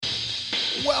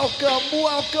Welcome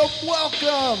to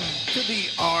the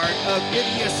Art of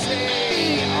Idiocy.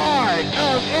 The Art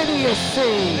of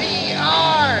Idiocy. The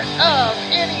Art of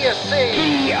Idiocy.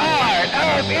 The Art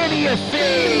of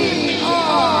Idiocy.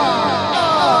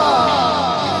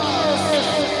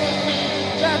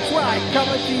 That's right,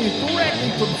 coming to you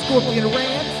directly from Scorpion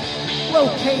Ranch,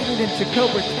 located in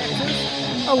Tacoma,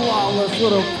 Texas, a lawless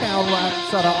little town right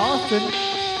outside of Austin.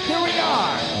 Here we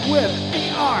are with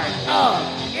the Art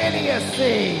of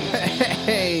Idiocy.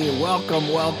 Hey, welcome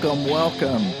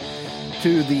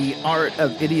to the Art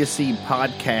of Idiocy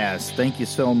podcast. Thank you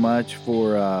so much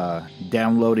for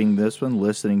downloading this one,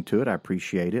 listening to it. I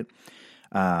appreciate it.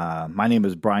 My name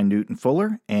is Brian Newton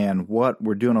Fuller, and what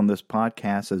we're doing on this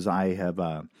podcast is I have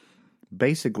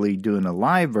basically doing a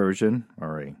live version,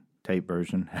 or a tape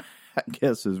version, I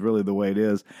guess is really the way it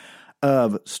is,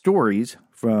 of stories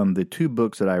from the two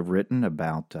books that I've written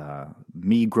about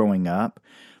me growing up.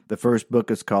 The first book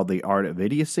is called The Art of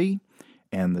Idiocy,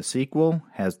 and the sequel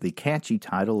has the catchy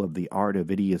title of The Art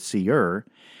of Idiocy-er.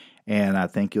 And I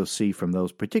think you'll see from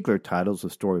those particular titles a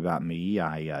story about me.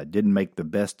 I didn't make the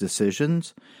best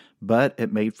decisions, but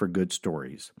it made for good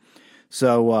stories.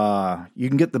 So you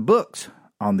can get the books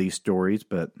on these stories,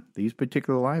 but these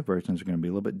particular live versions are going to be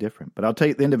a little bit different. But I'll tell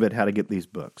you at the end of it how to get these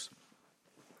books.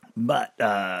 But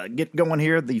get going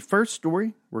here. The first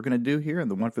story we're going to do here,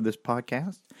 and the one for this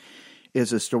podcast,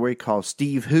 is a story called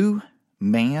Steve Who,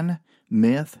 Man,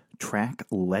 Myth, Track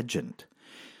Legend.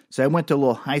 So I went to a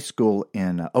little high school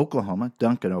in Oklahoma,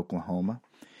 Duncan, Oklahoma,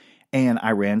 and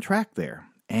I ran track there.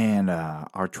 And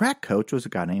our track coach was a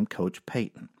guy named Coach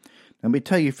Payton. Let me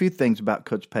tell you a few things about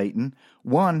Coach Payton.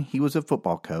 One, he was a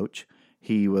football coach.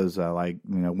 He was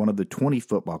one of the 20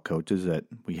 football coaches that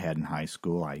we had in high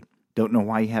school. I don't know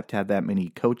why you have to have that many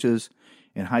coaches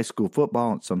in high school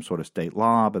football. It's some sort of state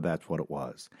law, but that's what it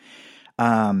was.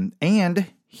 And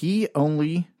he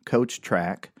only coached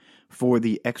track for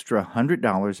the extra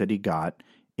 $100 that he got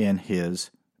in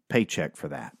his paycheck for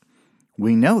that.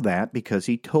 We know that because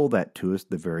he told that to us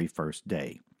the very first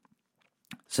day.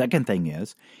 Second thing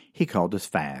is, he called us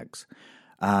fags.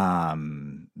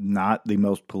 Not the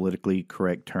most politically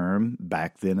correct term.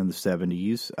 Back then in the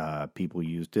 70s, people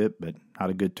used it, but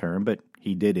not a good term, but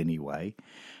he did anyway.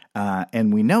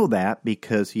 And we know that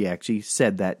because he actually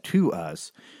said that to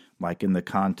us, like in the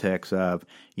context of,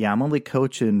 yeah, I'm only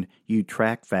coaching you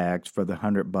track fags for the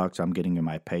 $100 I'm getting in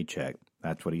my paycheck.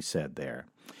 That's what he said there.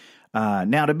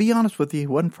 Now, to be honest with you, he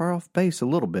wasn't far off base a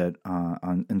little bit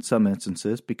in some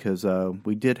instances because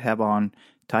we did have on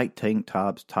tight tank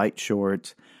tops, tight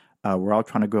shorts. We're all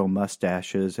trying to grow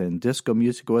mustaches, and disco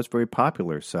music was very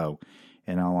popular. So,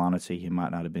 in all honesty, he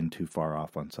might not have been too far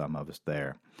off on some of us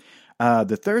there.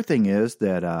 The third thing is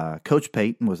that Coach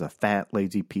Payton was a fat,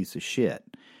 lazy piece of shit.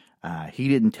 He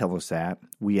didn't tell us that.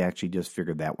 We actually just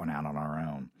figured that one out on our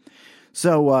own.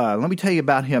 So let me tell you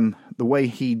about him, the way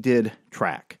he did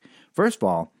track. First of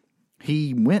all,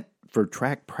 he went for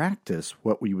track practice.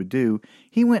 What we would do,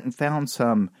 he went and found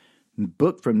some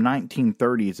book from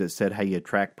 1930s that said how you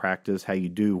track practice, how you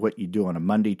do what you do on a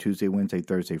Monday, Tuesday, Wednesday,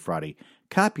 Thursday, Friday.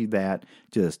 Copied that,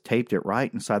 just taped it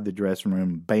right inside the dressing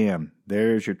room. Bam,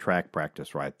 there's your track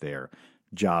practice right there.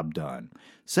 Job done.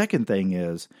 Second thing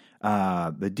is,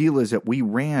 the deal is that we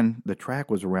ran, the track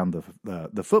was around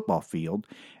the football field,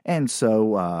 and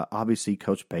so obviously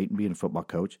Coach Payton, being a football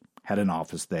coach, had an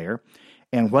office there,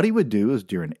 and what he would do is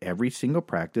during every single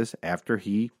practice, after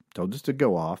he told us to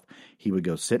go off, he would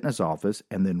go sit in his office,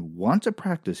 and then once a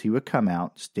practice, he would come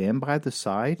out, stand by the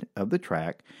side of the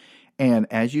track, and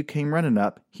as you came running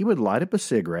up, he would light up a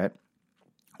cigarette,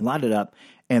 light it up,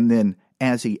 and then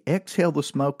as he exhaled the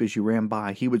smoke as you ran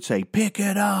by, he would say, "Pick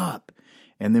it up."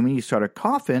 And then when you started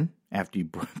coughing, after you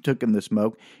took in the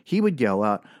smoke, he would yell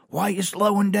out, "Why are you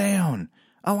slowing down?"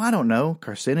 "Oh, I don't know.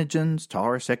 Carcinogens,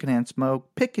 tar, secondhand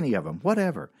smoke, pick any of them,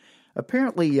 whatever."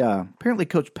 Apparently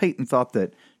Coach Payton thought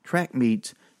that track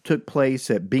meets took place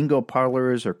at bingo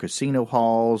parlors or casino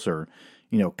halls or,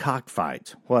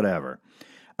 cockfights, whatever.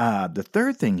 The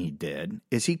third thing he did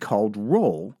is he called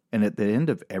roll, and at the end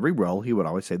of every roll, he would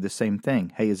always say the same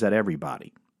thing. "Hey, is that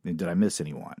everybody? And did I miss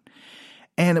anyone?"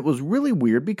 And it was really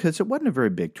weird because it wasn't a very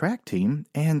big track team,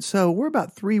 and so we're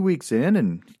about 3 weeks in,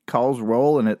 and calls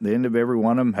roll, and at the end of every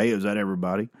one of them, "Hey, is that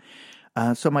everybody?"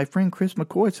 So my friend Chris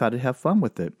McCoy decided to have fun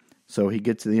with it. So he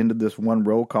gets to the end of this one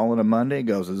roll call on a Monday and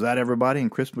goes, "Is that everybody?" And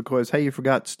Chris McCoy says, "Hey, you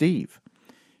forgot Steve."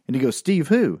 And he goes, "Steve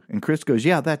who?" And Chris goes,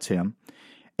 "Yeah, that's him."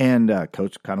 And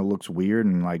Coach kind of looks weird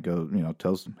and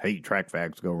tells him, "Hey, track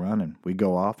fags, go run." And we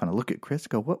go off, and I look at Chris and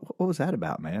go, what was that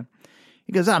about, man?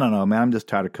 He goes, I don't know, man. I'm just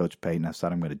tired of Coach Payton. I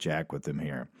thought I'm going to jack with him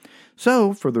here.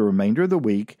 So for the remainder of the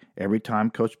week, every time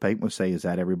Coach Payton would say, is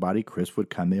that everybody? Chris would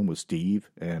come in with Steve,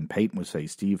 and Payton would say,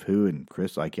 Steve who? And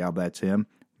Chris like, yeah, that's him.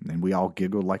 And we all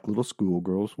giggled like little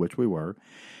schoolgirls, which we were,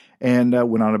 and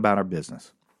went on about our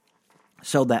business.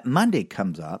 So that Monday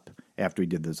comes up after he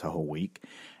did this a whole week,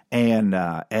 and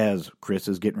as Chris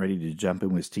is getting ready to jump in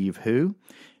with Steve who,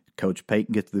 Coach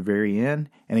Payton gets to the very end,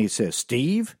 and he says,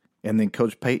 Steve? And then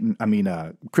Chris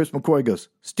McCoy goes,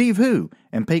 Steve who?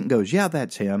 And Payton goes, yeah,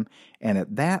 that's him. And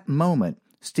at that moment,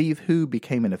 Steve who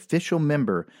became an official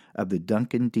member of the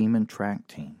Duncan Demon track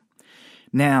team.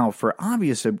 Now, for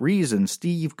obvious reasons,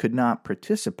 Steve could not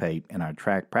participate in our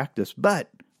track practice, but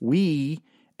we,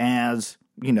 as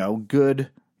good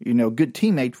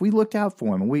teammates, we looked out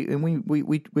for him, and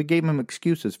we gave him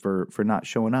excuses for not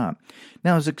showing up.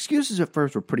 Now, his excuses at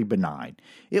first were pretty benign.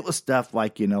 It was stuff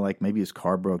like, like maybe his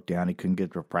car broke down, he couldn't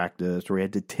get to practice, or he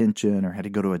had detention, or had to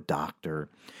go to a doctor.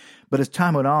 But as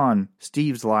time went on,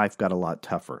 Steve's life got a lot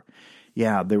tougher.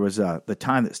 Yeah, there was the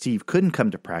time that Steve couldn't come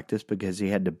to practice because he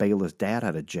had to bail his dad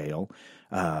out of jail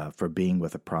for being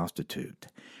with a prostitute.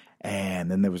 And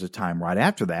then there was a time right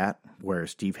after that where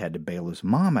Steve had to bail his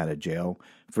mom out of jail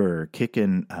for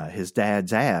kicking his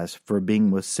dad's ass for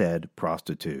being with said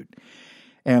prostitute.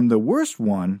 And the worst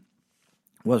one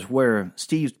was where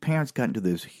Steve's parents got into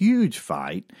this huge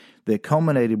fight that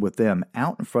culminated with them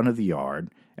out in front yard,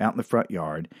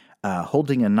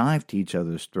 holding a knife to each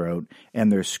other's throat,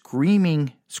 and they're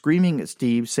screaming at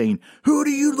Steve, saying, "Who do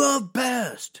you love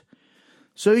best?"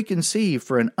 So you can see,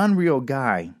 for an unreal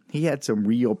guy, he had some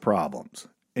real problems.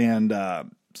 And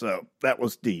so that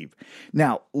was Steve.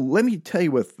 Now, let me tell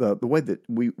you, with the way that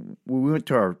we went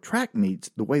to our track meets,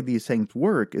 the way these things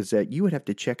work is that you would have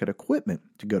to check out equipment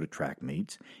to go to track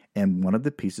meets. And one of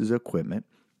the pieces of equipment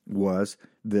was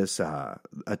this a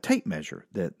tape measure.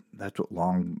 That's what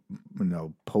long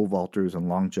pole vaulters and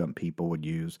long jump people would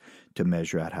use to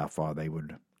measure out how far they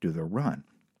would do their run.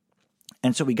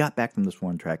 And so we got back from this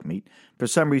one track meet. For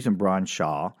some reason, Brian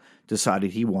Shaw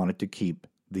decided he wanted to keep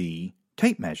the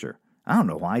tape measure. I don't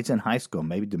know why. He's in high school,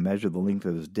 maybe to measure the length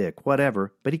of his dick,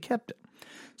 whatever, but he kept it.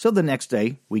 So the next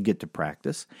day, we get to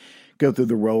practice, go through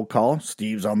the roll call.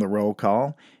 Steve's on the roll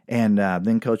call, and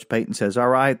then Coach Payton says, all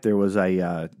right, there was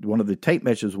one of the tape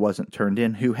measures wasn't turned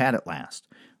in. Who had it last?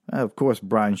 Of course,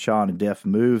 Brian Shaw in a deft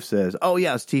move says, oh,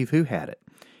 yeah, Steve who had it.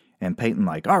 And Payton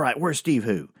like, all right, where's Steve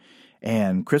who?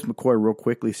 And Chris McCoy real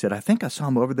quickly said, I think I saw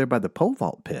him over there by the pole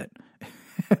vault pit.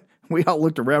 We all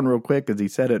looked around real quick as he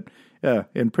said it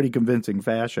in pretty convincing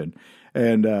fashion.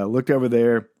 And looked over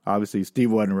there. Obviously,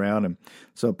 Steve wasn't around. And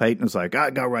so Payton was like,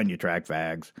 go run your track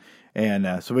fags.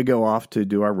 And so we go off to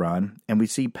do our run. And we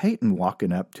see Payton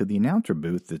walking up to the announcer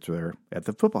booth that's there at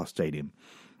the football stadium.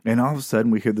 And all of a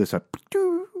sudden, we hear this,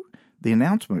 the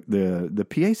announcement, the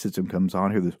PA system comes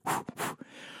on. Hear this,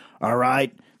 all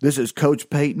right. This is Coach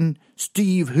Payton.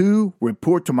 Steve who?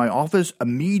 Report to my office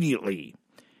immediately.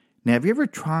 Now, have you ever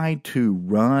tried to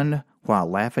run while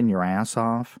laughing your ass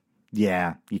off?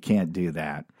 Yeah, you can't do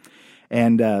that.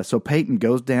 And so Payton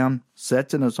goes down,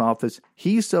 sits in his office.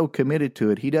 He's so committed to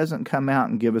it, he doesn't come out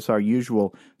and give us our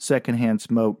usual secondhand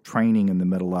smoke training in the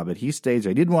middle of it. He stays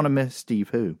there. He didn't want to miss Steve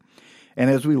who.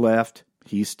 And as we left,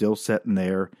 he's still sitting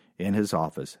there in his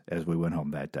office as we went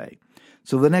home that day.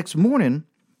 So the next morning,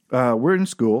 we're in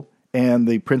school, and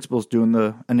the principal's doing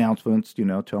the announcements,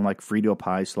 telling like Frito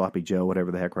pie, sloppy Joe,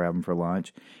 whatever the heck we're having for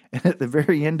lunch. And at the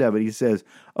very end of it, he says,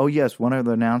 oh, yes, one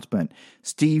other announcement.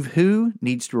 Steve who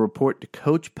needs to report to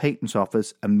Coach Payton's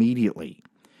office immediately.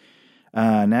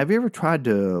 Now, have you ever tried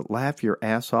to laugh your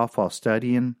ass off while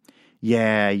studying?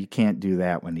 Yeah, you can't do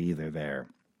that one either there.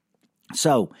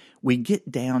 So we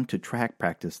get down to track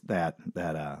practice that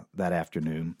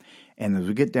afternoon, and as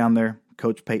we get down there,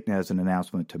 Coach Payton has an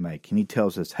announcement to make, and he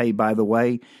tells us, hey, by the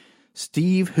way,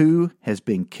 Steve who has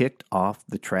been kicked off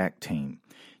the track team,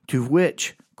 to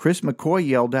which Chris McCoy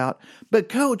yelled out, but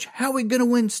Coach, how are we going to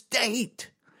win state?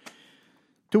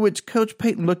 To which Coach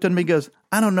Payton looked at me and goes,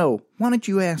 I don't know, why don't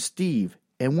you ask Steve?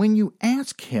 And when you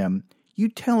ask him, you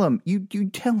tell him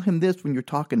this when you're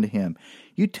talking to him.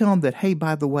 You tell him that, hey,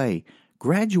 by the way,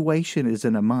 graduation is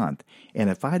in a month, and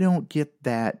if I don't get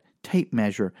that tape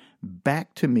measure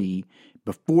back to me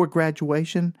before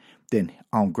graduation, then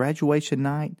on graduation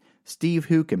night, Steve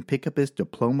who can pick up his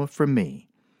diploma from me.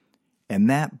 And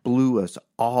that blew us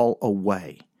all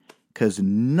away, because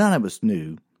none of us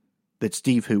knew that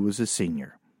Steve who was a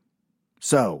senior.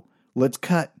 So let's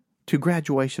cut to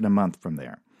graduation a month from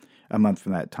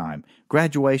that time.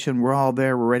 Graduation, we're all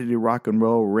there, we're ready to rock and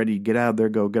roll, we're ready to get out of there,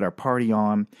 go get our party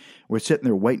on. We're sitting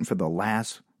there waiting for the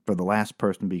last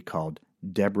person to be called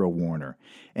Deborah Warner.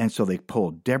 And so they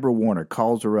pulled Deborah Warner,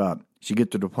 calls her up. She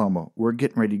gets the diploma. We're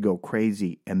getting ready to go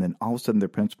crazy. And then all of a sudden the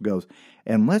principal goes,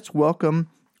 and let's welcome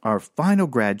our final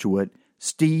graduate,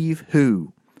 Steve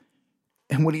Who.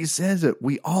 And when he says it,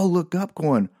 we all look up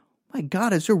going, my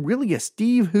God, is there really a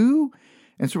Steve Who?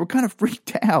 And so we're kind of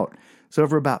freaked out. So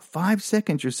for about 5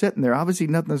 seconds, you're sitting there. Obviously,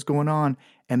 nothing's going on.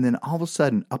 And then all of a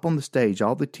sudden, up on the stage,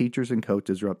 all the teachers and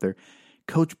coaches are up there.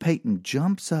 Coach Payton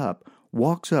jumps up,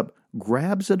 walks up,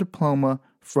 grabs a diploma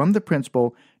from the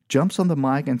principal, jumps on the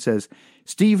mic and says,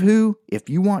 Steve Who, if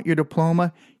you want your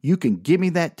diploma, you can give me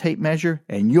that tape measure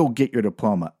and you'll get your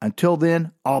diploma. Until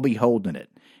then, I'll be holding it.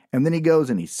 And then he goes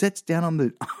and he sits down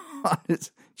on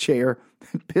his chair,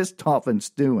 pissed off and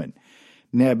stewing.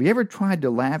 Now, have you ever tried to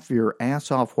laugh your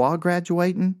ass off while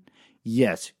graduating?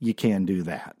 Yes, you can do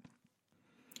that.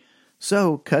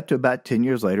 So, cut to about 10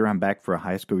 years later, I'm back for a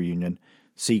high school reunion,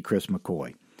 see Chris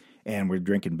McCoy. And we're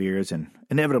drinking beers, and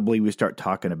inevitably we start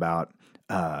talking about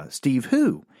Steve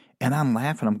Who. And I'm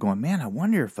laughing. I'm going, man, I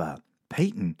wonder if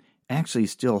Peyton actually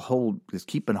still is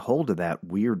keeping hold of that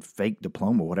weird fake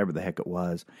diploma, whatever the heck it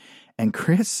was. And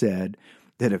Chris said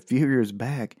that a few years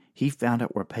back, he found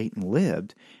out where Peyton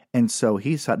lived. And so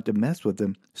he decided to mess with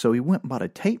him. So he went and bought a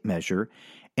tape measure,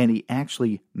 and he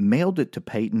actually mailed it to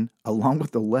Peyton along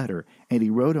with the letter. And he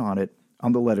wrote on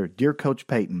the letter, Dear Coach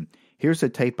Peyton, here's a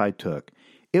tape I took.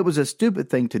 It was a stupid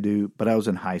thing to do, but I was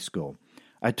in high school.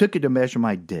 I took it to measure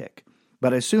my dick.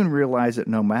 But I soon realized that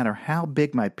no matter how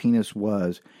big my penis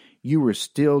was, you were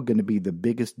still going to be the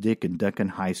biggest dick in Duncan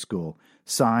High School.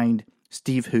 Signed,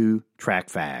 Steve Who, Track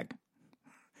Fag.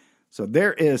 So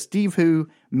there is Steve Who,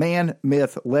 Man,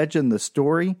 Myth, Legend, the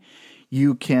story.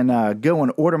 You can go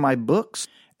and order my books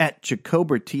at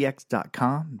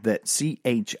ChicobraTX.com. That's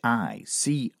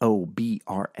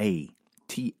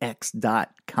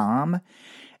ChicobraTX.com.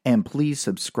 And please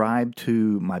subscribe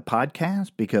to my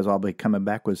podcast because I'll be coming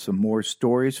back with some more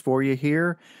stories for you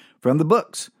here from the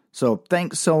books. So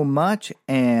thanks so much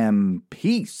and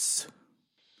peace.